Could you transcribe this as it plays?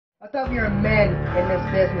I thought we were men in this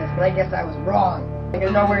business, but I guess I was wrong.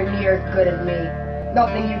 You're nowhere near as good as me.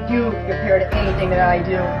 Nothing you do compared to anything that I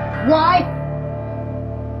do. Why?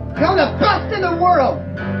 I'm the best in the world,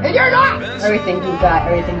 and you're not! Everything you got,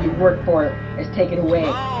 everything you worked for is taken away.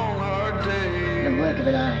 In the blink of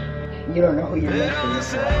an eye. You don't know who you're missing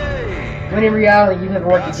this for. When in reality, you haven't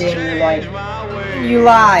worked a day in your life. You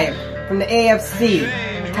live from the AFC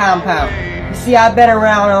compound. You see, I've been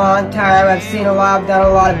around a long time. I've seen a lot, I've done a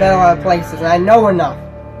lot, been a lot of places, and I know enough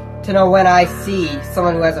to know when I see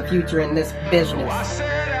someone who has a future in this business.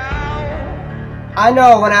 I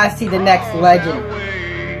know when I see the next legend.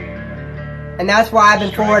 And that's why I've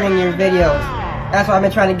been forwarding your videos. That's why I've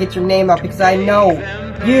been trying to get your name up, because I know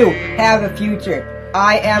you have a future.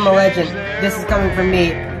 I am a legend. This is coming from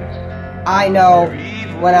me. I know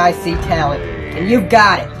when I see talent. And you've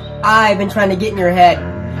got it. I've been trying to get in your head,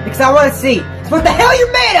 because I want to see what the hell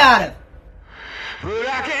you're made out of! But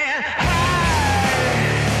I can't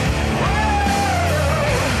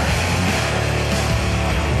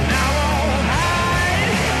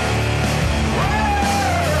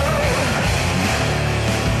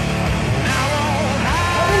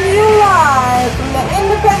You live from the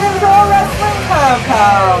Independent Pro Wrestling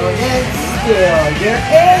Compound. It's still your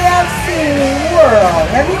AFC World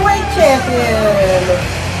Heavyweight Champion,